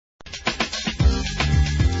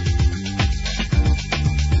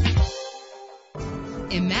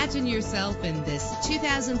Imagine yourself in this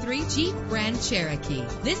 2003 Jeep Grand Cherokee.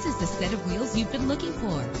 This is the set of wheels you've been looking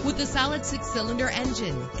for, with a solid 6-cylinder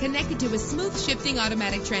engine connected to a smooth shifting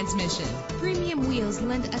automatic transmission. Premium wheels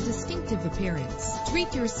lend a distinctive appearance.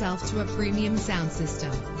 Treat yourself to a premium sound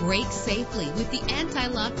system. Brake safely with the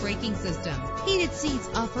anti-lock braking system. Heated seats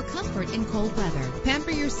offer comfort in cold weather. Pamper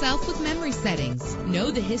yourself with memory settings. Know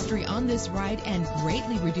the history on this ride and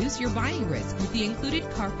greatly reduce your buying risk with the included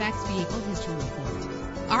Carfax Vehicle History Report.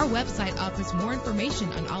 Our website offers more information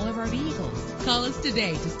on all of our vehicles. Call us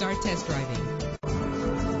today to start test driving.